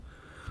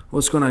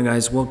What's going on,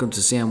 guys? Welcome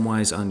to Sam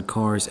Wise on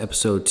Cars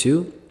episode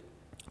 2.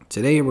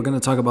 Today we're going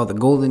to talk about the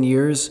golden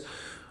years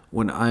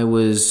when I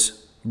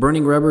was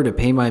burning rubber to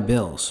pay my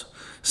bills.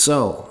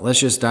 So let's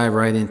just dive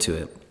right into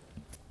it.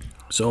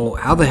 So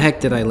how the heck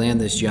did I land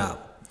this job?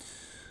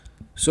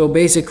 So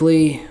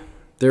basically,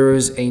 there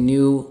was a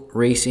new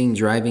racing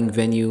driving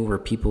venue where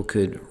people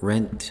could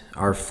rent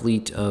our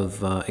fleet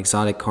of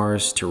exotic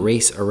cars to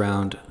race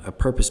around a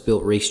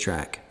purpose-built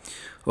racetrack.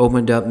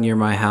 Opened up near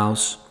my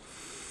house.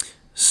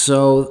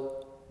 So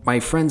my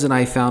friends and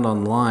I found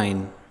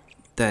online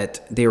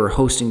that they were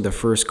hosting the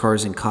first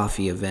Cars and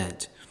Coffee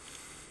event.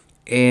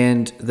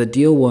 And the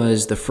deal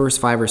was the first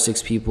 5 or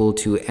 6 people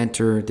to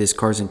enter this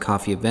Cars and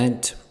Coffee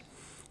event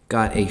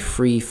got a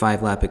free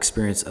 5-lap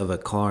experience of a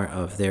car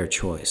of their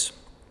choice.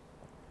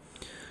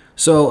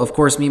 So, of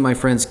course, me and my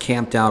friends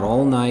camped out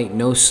all night,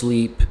 no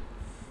sleep,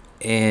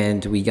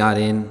 and we got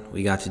in.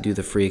 We got to do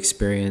the free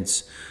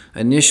experience.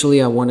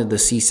 Initially, I wanted the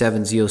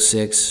C7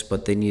 Z06,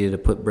 but they needed to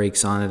put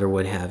brakes on it or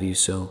what have you.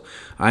 So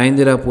I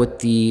ended up with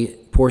the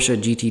Porsche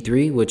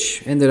GT3,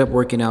 which ended up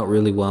working out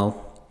really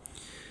well.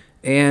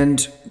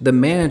 And the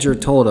manager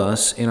told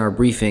us in our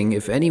briefing,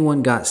 if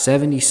anyone got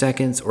 70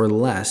 seconds or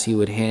less, he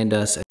would hand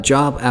us a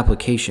job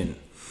application.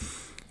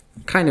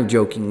 Kind of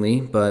jokingly,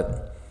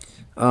 but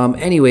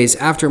anyways,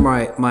 after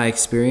my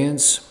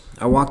experience,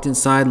 I walked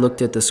inside,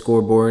 looked at the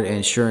scoreboard,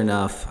 and sure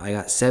enough, I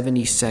got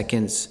 70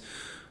 seconds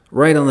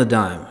right on the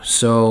dime.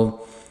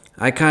 So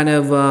I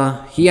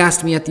he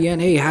asked me at the end,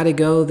 hey, how'd it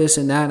go, this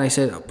and that? And I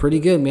said, oh, pretty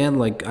good, man.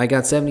 Like, I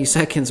got 70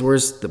 seconds.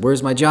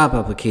 Where's my job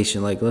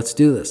application? Like, let's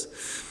do this.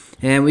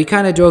 And we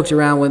kind of joked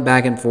around, went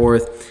back and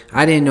forth.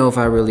 I didn't know if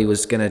I really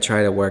was going to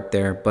try to work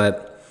there.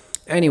 But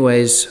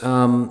anyways,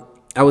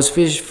 I was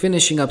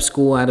finishing up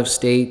school out of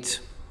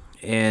state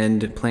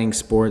and playing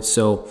sports.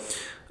 So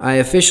I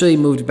officially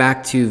moved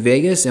back to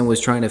Vegas and was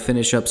trying to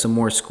finish up some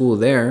more school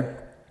there.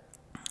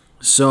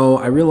 So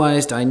I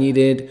realized I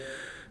needed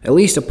at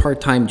least a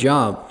part-time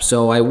job.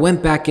 So I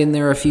went back in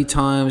there a few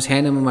times,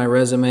 handed them my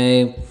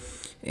resume,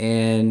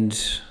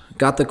 and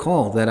got the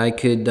call that I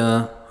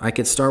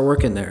could start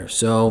working there.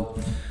 So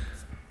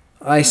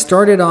I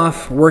started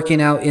off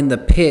working out in the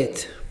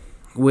pit,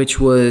 which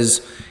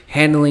was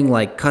handling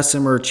like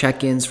customer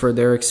check-ins for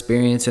their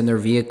experience and their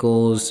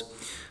vehicles,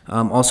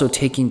 also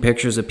taking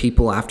pictures of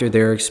people after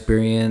their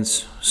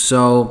experience.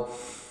 So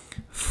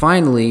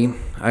finally,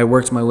 I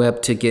worked my way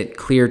up to get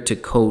cleared to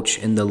coach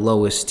in the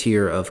lowest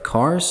tier of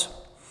cars.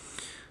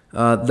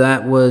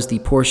 That was the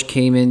Porsche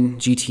Cayman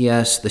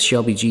GTS, the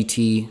Shelby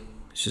GT,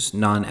 it's just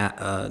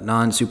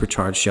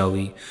non-supercharged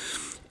Shelby,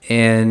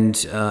 and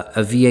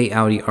a V8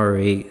 Audi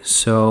R8.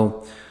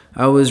 So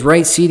I was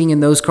right seating in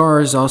those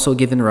cars, also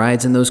giving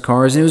rides in those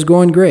cars, and it was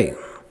going great.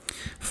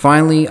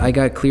 Finally, I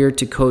got cleared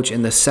to coach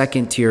in the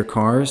second tier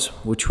cars,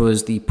 which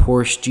was the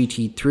Porsche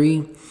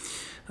GT3,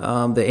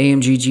 the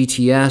AMG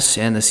GTS,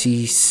 and the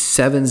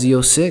C7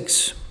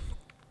 Z06.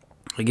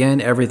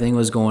 Again, everything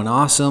was going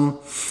awesome.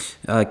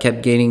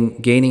 Kept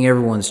gaining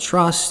everyone's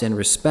trust and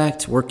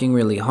respect, working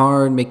really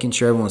hard, making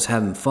sure everyone's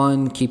having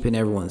fun, keeping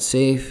everyone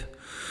safe.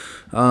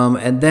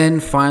 And then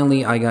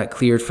finally, I got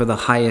cleared for the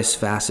highest,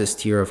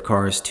 fastest tier of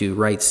cars to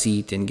right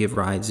seat and give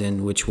rides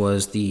in, which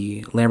was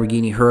the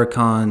Lamborghini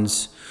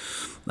Huracans,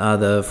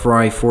 the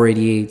Ferrari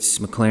 488s,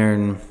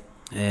 McLaren,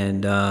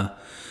 and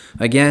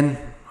again,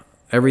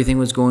 everything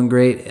was going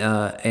great.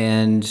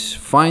 And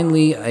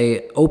finally,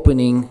 a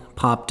opening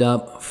popped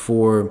up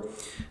for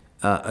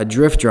a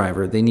drift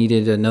driver. They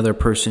needed another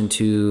person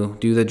to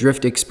do the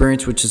drift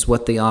experience, which is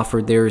what they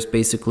offered. There is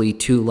basically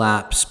 2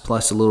 laps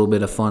plus a little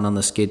bit of fun on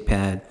the skid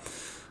pad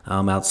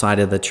outside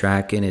of the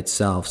track in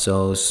itself.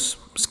 So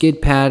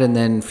skid pad and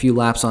then a few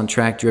laps on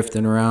track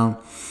drifting around.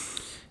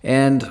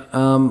 And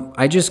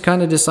I just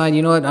kind of decided,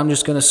 you know what, I'm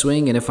just going to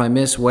swing. And if I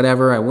miss,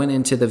 whatever. I went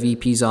into the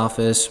VP's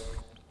office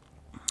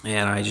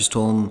and I just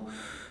told him,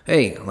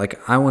 hey, like,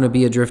 I want to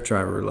be a drift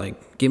driver.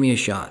 Like, give me a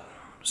shot.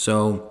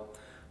 So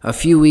a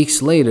few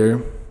weeks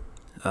later,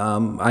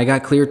 I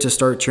got cleared to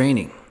start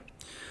training.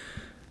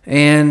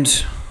 And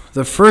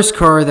the first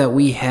car that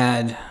we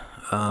had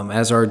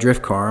as our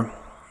drift car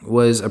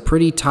was a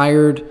pretty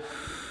tired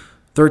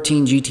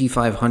 13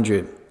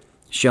 GT500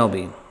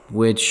 Shelby,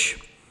 which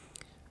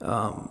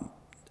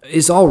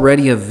is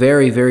already a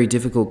very, very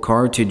difficult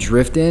car to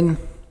drift in.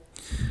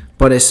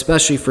 But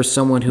especially for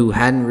someone who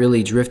hadn't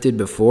really drifted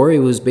before, it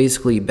was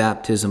basically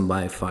baptism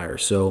by fire.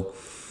 So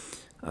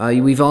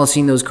we've all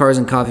seen those Cars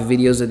and Coffee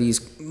videos of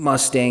these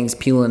Mustangs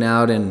peeling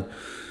out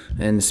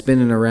and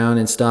spinning around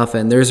and stuff.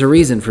 And there's a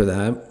reason for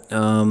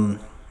that.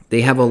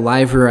 They have a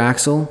live rear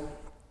axle,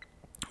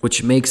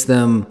 which makes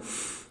them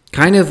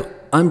kind of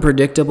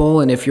unpredictable.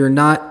 And if you're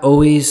not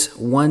always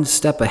one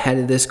step ahead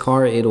of this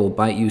car, it'll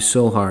bite you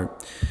so hard.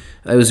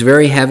 It was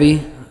very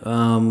heavy,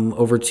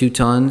 over 2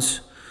 tons.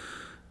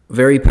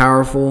 Very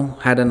powerful,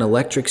 had an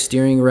electric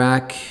steering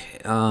rack,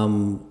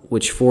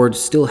 which Ford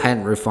still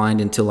hadn't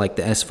refined until like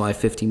the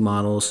S550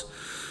 models.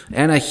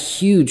 and a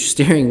huge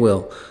steering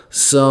wheel.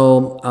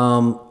 So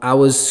I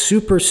was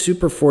super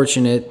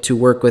fortunate to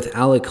work with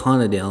Alec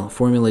Honadale,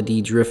 Formula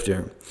D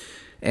drifter.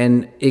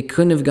 And it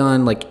couldn't have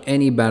gone like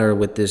any better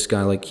with this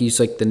guy. Like he's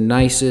like the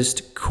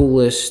nicest,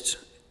 coolest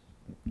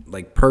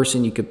like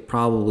person you could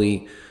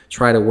probably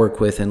try to work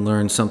with and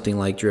learn something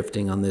like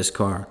drifting on this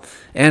car.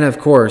 And of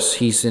course,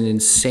 he's an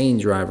insane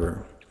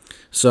driver.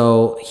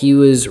 So he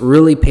was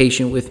really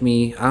patient with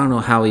me. I don't know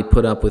how he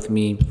put up with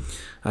me.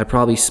 I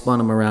probably spun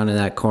him around in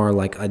that car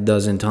like a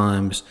dozen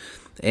times.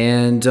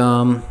 And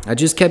I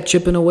just kept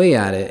chipping away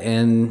at it.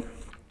 And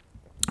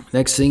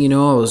next thing you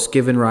know, I was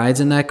giving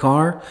rides in that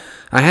car.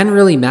 I hadn't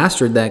really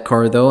mastered that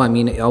car, though. I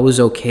mean, I was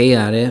okay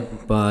at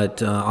it.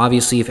 But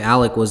obviously, if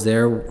Alec was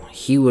there,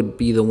 he would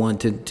be the one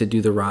to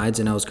do the rides.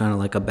 And I was kind of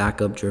like a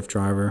backup drift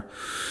driver.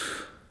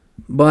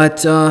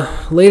 But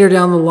later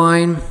down the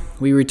line,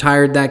 we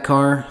retired that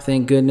car,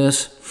 thank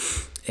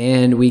goodness.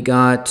 And we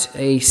got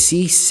a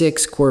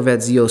C6 Corvette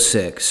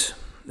Z06.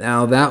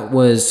 Now, that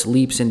was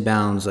leaps and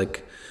bounds,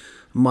 like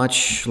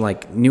much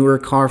like newer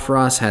car for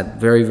us, had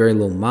very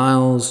low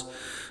miles.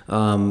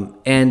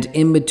 And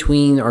in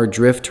between our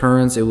drift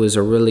turns, it was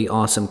a really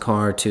awesome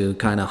car to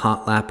kind of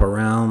hot lap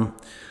around.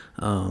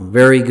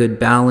 Very good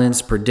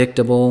balance,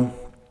 predictable.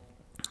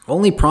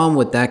 Only problem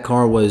with that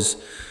car was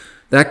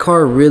that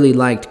car really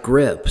liked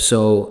grip.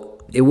 So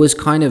it was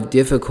kind of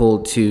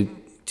difficult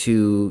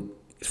to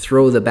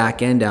throw the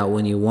back end out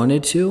when you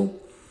wanted to.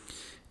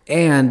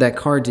 And that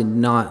car did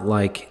not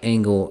like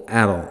angle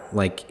at all.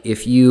 Like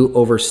if you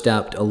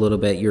overstepped a little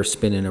bit, you're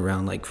spinning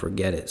around like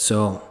forget it.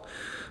 So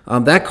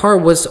that car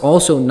was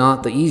also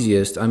not the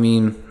easiest. I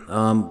mean,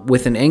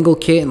 with an angle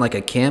kit and like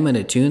a cam and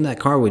a tune, that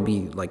car would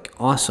be like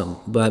awesome.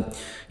 But,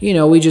 you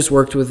know, we just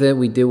worked with it.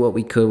 We did what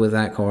we could with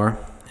that car.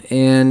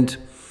 And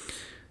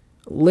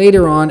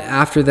later on,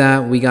 after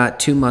that, we got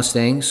two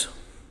Mustangs.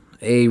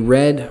 A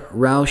red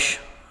Roush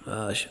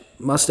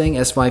Mustang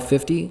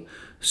S550,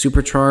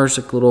 supercharged,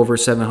 like a little over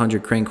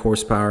 700 crank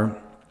horsepower.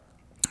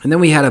 And then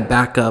we had a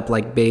backup,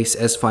 like base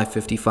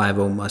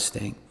S550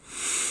 Mustang.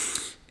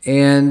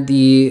 And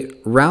the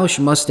Roush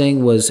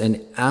Mustang was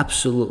an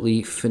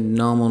absolutely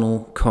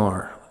phenomenal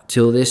car.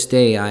 Till this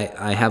day,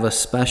 I have a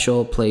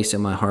special place in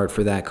my heart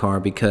for that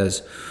car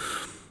because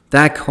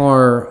that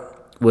car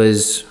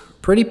was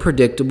pretty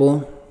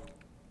predictable.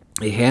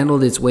 It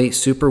handled its weight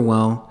super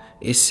well.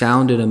 It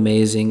sounded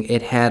amazing.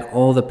 It had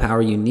all the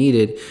power you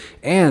needed.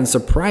 And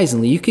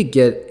surprisingly, you could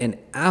get an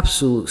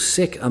absolute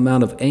sick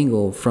amount of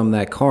angle from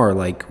that car,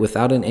 like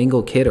without an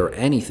angle kit or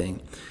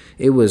anything.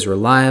 It was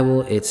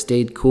reliable. It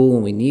stayed cool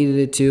when we needed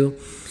it to.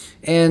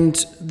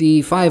 And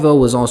the 5.0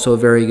 was also a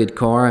very good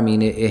car. I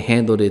mean, it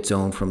handled its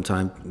own from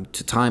time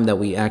to time that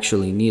we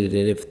actually needed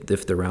it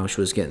if the Roush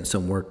was getting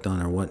some work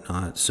done or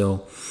whatnot.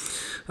 So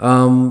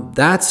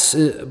that's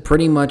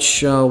pretty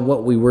much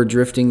what we were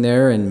drifting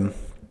there. And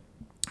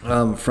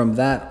from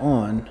that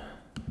on,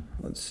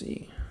 let's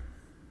see.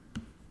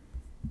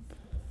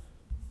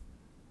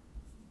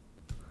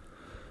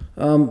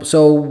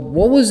 So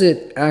what was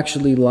it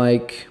actually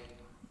like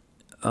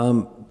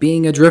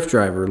being a drift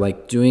driver,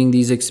 like doing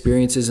these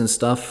experiences and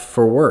stuff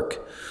for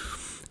work?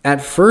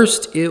 At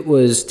first, it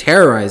was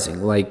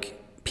terrorizing.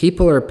 Like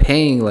people are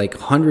paying like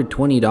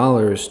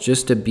 $120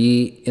 just to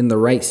be in the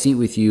right seat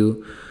with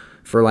you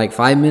for like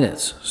 5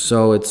 minutes.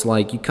 So it's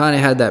like you kind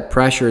of had that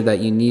pressure that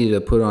you needed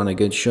to put on a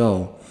good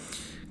show.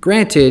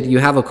 Granted, you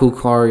have a cool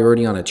car, you're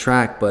already on a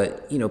track,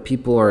 but you know,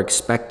 people are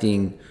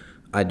expecting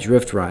a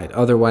drift ride.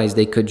 Otherwise,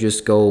 they could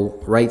just go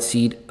right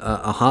seat,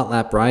 a hot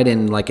lap ride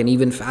in like an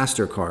even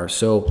faster car.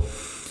 So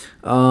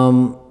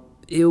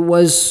it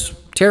was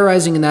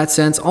terrorizing in that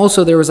sense.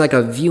 Also, there was like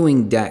a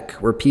viewing deck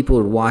where people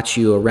would watch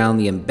you around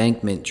the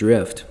embankment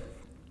drift.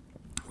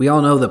 We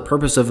all know the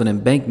purpose of an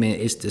embankment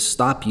is to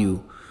stop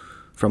you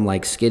from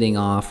like skidding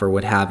off or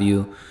what have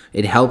you.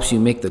 It helps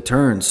you make the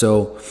turn.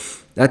 So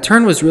that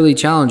turn was really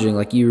challenging.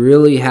 Like you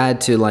really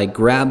had to like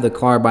grab the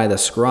car by the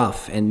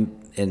scruff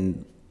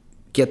and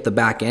get the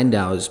back end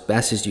out as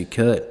best as you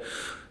could.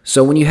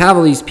 So when you have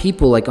all these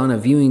people like on a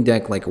viewing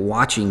deck like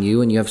watching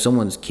you and you have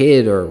someone's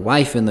kid or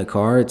wife in the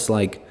car, it's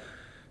like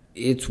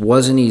it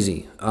wasn't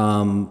easy.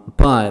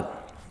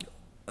 But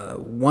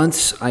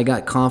once I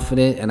got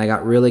confident and I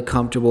got really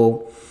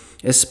comfortable,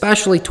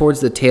 especially towards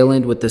the tail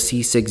end with the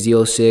C6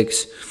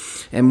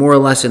 Z06 and more or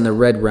less in the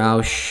red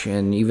Roush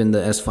and even the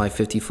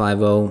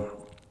S550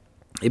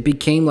 it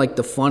became like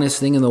the funnest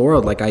thing in the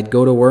world. Like I'd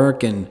go to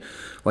work and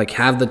like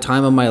have the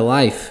time of my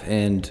life,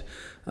 and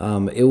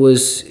it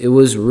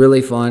was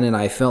really fun, and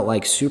I felt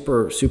like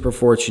super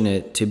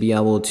fortunate to be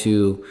able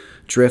to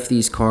drift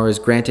these cars.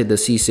 Granted, the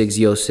C6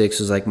 Z06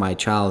 was like my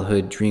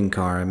childhood dream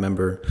car. I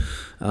remember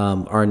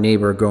our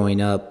neighbor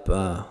growing up,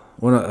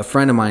 a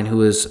friend of mine who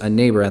was a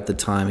neighbor at the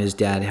time, his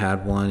dad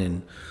had one,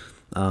 and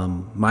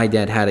my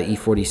dad had an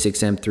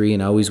E46 M3,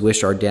 and I always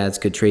wished our dads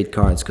could trade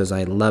cars because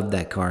I loved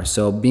that car.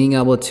 So being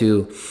able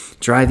to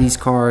drive these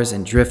cars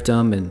and drift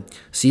them and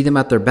see them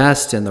at their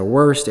best and their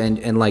worst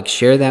and like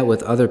share that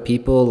with other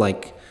people,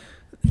 like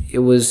it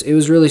was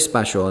really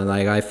special, and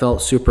like I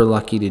felt super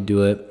lucky to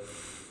do it.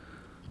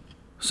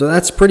 So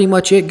that's pretty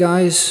much it,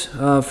 guys,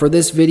 for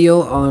this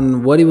video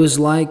on what it was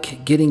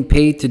like getting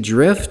paid to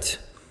drift.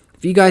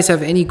 If you guys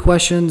have any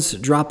questions,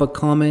 drop a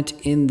comment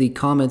in the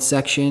comment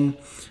section.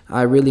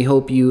 I really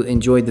hope you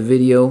enjoyed the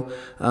video.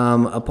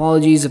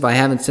 Apologies if I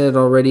haven't said it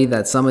already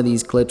that some of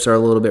these clips are a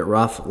little bit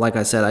rough. Like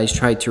I said, I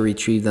tried to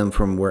retrieve them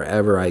from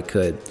wherever I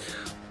could.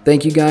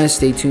 Thank you guys.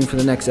 Stay tuned for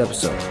the next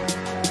episode.